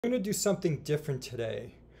We're going to do something different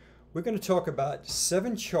today. We're going to talk about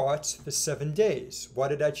 7 charts for 7 days. Why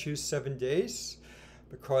did I choose 7 days?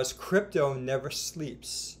 Because crypto never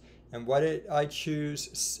sleeps. And why did I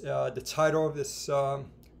choose the title of this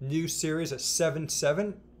new series as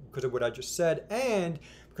 7-7? Because of what I just said. And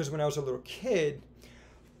because when I was a little kid,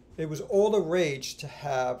 it was all the rage to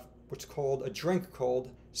have what's called a drink called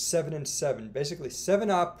 7 and 7. Basically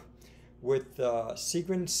 7-Up with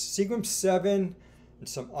Seagram 7 and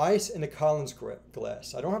some ice in a Collins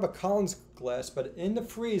glass. I don't have a Collins glass, but in the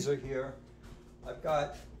freezer here, I've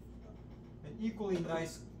got an equally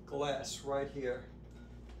nice glass right here.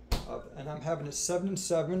 And I'm having a 7 and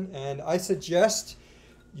 7, and I suggest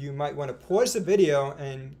you might want to pause the video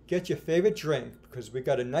and get your favorite drink because we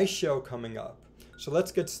got a nice show coming up. So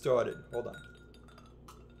let's get started. Hold on.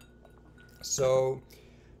 So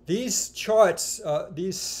these charts,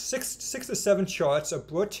 these six to seven charts are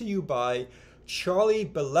brought to you by Charlie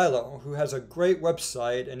Bilello, who has a great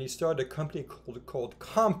website, and he started a company called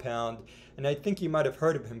Compound, and I think you might have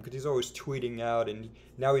heard of him because he's always tweeting out, and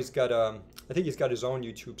now he's got I think he's got his own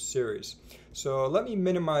YouTube series. So let me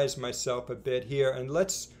minimize myself a bit here, and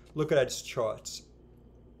let's look at his charts.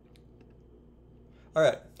 All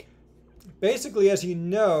right. Basically, as you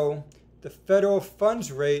know, the federal funds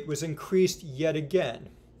rate was increased yet again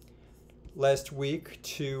last week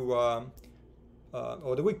to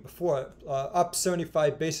or the week before, up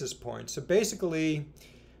 75 basis points. So basically,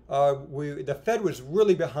 the Fed was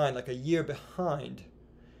really behind, like a year behind,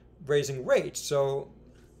 raising rates. So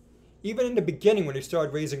even in the beginning, when they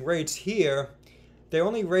started raising rates here, they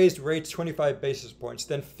only raised rates 25 basis points,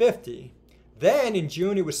 then 50. Then in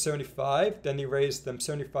June it was 75. Then they raised them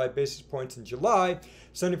 75 basis points in July,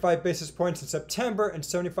 75 basis points in September, and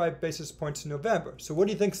 75 basis points in November. So what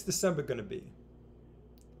do you think is December going to be?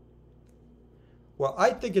 Well,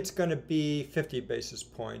 I think it's going to be 50 basis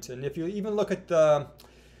points. And if you even look at the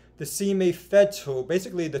CMA Fed tool,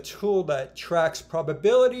 basically the tool that tracks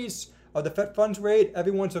probabilities of the Fed funds rate,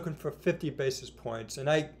 everyone's looking for 50 basis points. And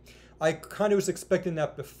I kind of was expecting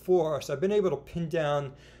that before. So I've been able to pin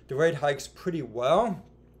down the rate hikes pretty well.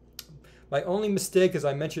 My only mistake, as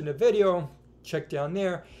I mentioned in the video, check down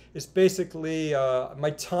there, is basically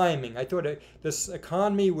my timing. I thought this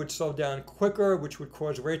economy would slow down quicker, which would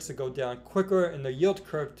cause rates to go down quicker and the yield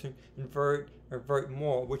curve to invert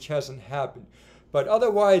more, which hasn't happened. But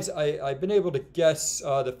otherwise, I've been able to guess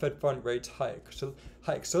the Fed fund rates hike. So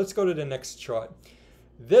let's go to the next chart.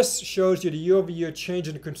 This shows you the year-over-year change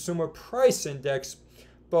in the consumer price index,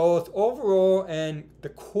 both overall and the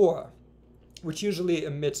core, which usually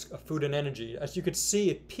emits food and energy. As you can see,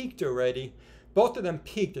 it peaked already. Both of them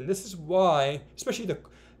peaked, and this is why, especially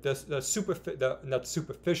not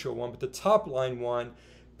superficial one, but the top line one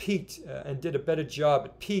peaked and did a better job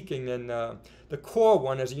at peaking than the core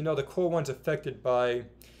one. As you know, the core one's affected by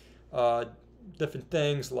different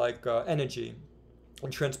things like energy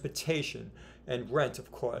and transportation and rent, of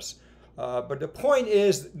course. But the point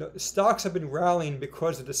is, the stocks have been rallying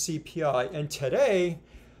because of the CPI, and today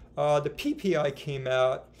the PPI came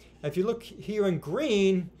out. And if you look here in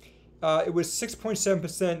green, it was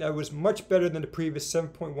 6.7%. That was much better than the previous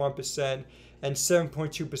 7.1% and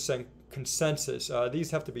 7.2% consensus. These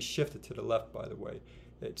have to be shifted to the left, by the way.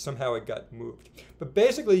 Somehow it got moved. But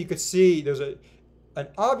basically, you could see there's an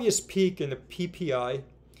obvious peak in the PPI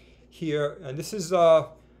here, and this is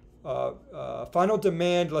final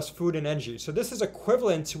demand less food and energy. So this is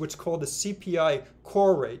equivalent to what's called the CPI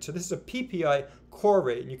core rate. So this is a PPI core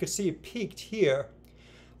rate, and you can see it peaked here.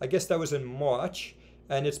 I guess that was in March.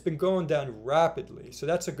 And it's been going down rapidly, so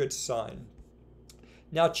that's a good sign.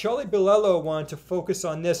 Now, Charlie Bilello wanted to focus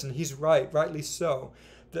on this, and he's right, rightly so.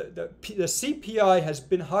 The CPI has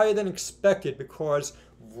been higher than expected because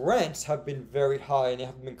rents have been very high and they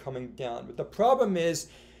haven't been coming down. But the problem is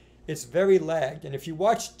it's very lagged. And if you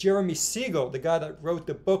watch Jeremy Siegel, the guy that wrote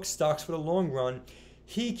the book Stocks for the Long Run,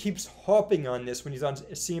 he keeps harping on this when he's on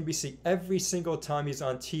CNBC every single time he's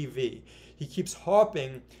on TV. He keeps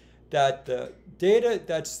harping that the data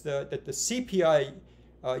that the CPI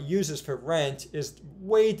uses for rent is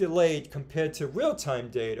way delayed compared to real-time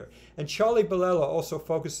data. And Charlie Bilello also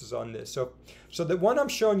focuses on this. So the one I'm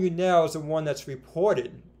showing you now is the one that's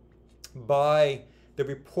reported by the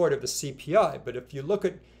report of the CPI. But if you look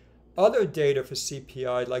at other data for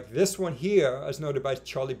CPI, like this one here, as noted by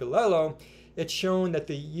Charlie Bilello, it's shown that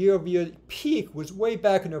the year-over-year peak was way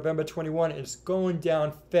back in November 21, and it's going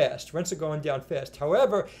down fast. Rents are going down fast.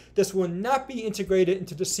 However, this will not be integrated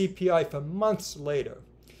into the CPI for months later.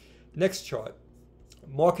 Next chart.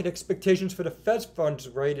 Market expectations for the Fed funds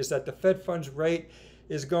rate is that the Fed funds rate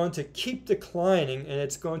is going to keep declining, and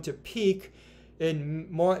it's going to peak in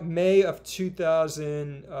May of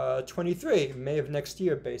 2023, May of next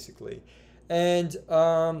year, basically. And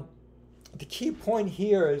the key point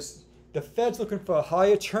here is the Fed's looking for a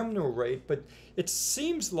higher terminal rate, but it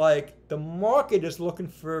seems like the market is looking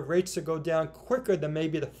for rates to go down quicker than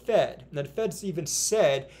maybe the Fed. And the Fed's even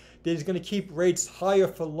said that he's going to keep rates higher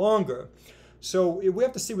for longer. So we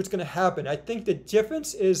have to see what's going to happen. I think the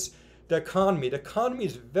difference is the economy. The economy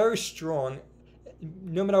is very strong.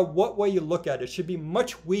 No matter what way you look at it, it should be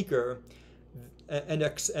much weaker, and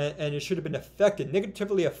it should have been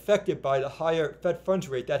negatively affected by the higher Fed funds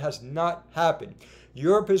rate. That has not happened.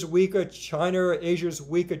 Europe is weaker, China or Asia is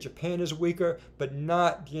weaker, Japan is weaker, but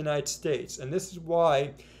not the United States. And this is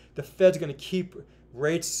why the Fed's going to keep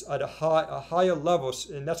rates at a higher level,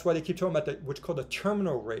 and that's why they keep talking about what's called the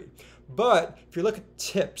terminal rate. But if you look at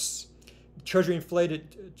TIPS, Treasury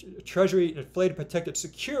inflated protected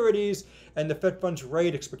securities, and the Fed funds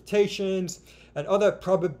rate expectations, and other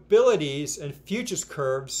probabilities and futures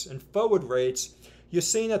curves and forward rates, you're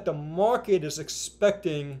seeing that the market is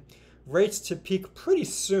expecting rates to peak pretty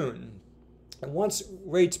soon. And once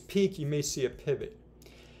rates peak, you may see a pivot.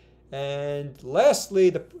 And lastly,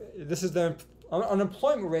 this is the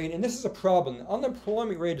unemployment rate, and this is a problem. The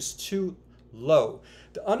unemployment rate is too low.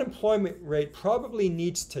 The unemployment rate probably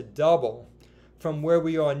needs to double from where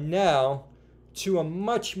we are now to a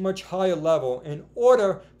much, much higher level in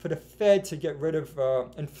order for the Fed to get rid of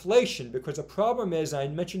inflation. Because the problem is, I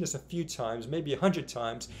mentioned this a few times, maybe 100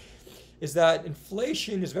 times, is that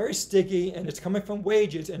inflation is very sticky, and it's coming from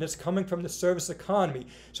wages, and it's coming from the service economy.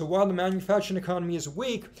 So while the manufacturing economy is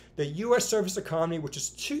weak, the U.S. service economy, which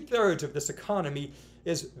is 2/3 of this economy,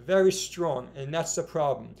 is very strong, and that's the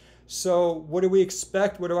problem. So what do we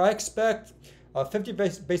expect? What do I expect? A 50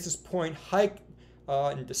 basis point hike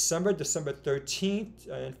in December 13th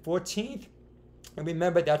and 14th. And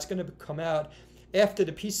remember, that's going to come out after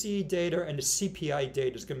the PCE data and the CPI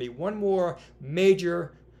data. There's going to be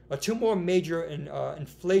two more major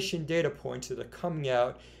inflation data points that are coming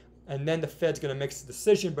out, and then the Fed's going to make a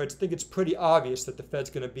decision. But I think it's pretty obvious that the Fed's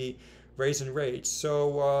going to be raising rates.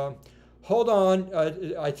 So hold on.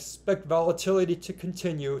 I expect volatility to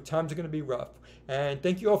continue. Times are going to be rough. And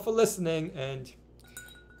thank you all for listening, and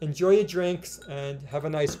enjoy your drinks, and have a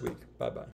nice week. Bye-bye.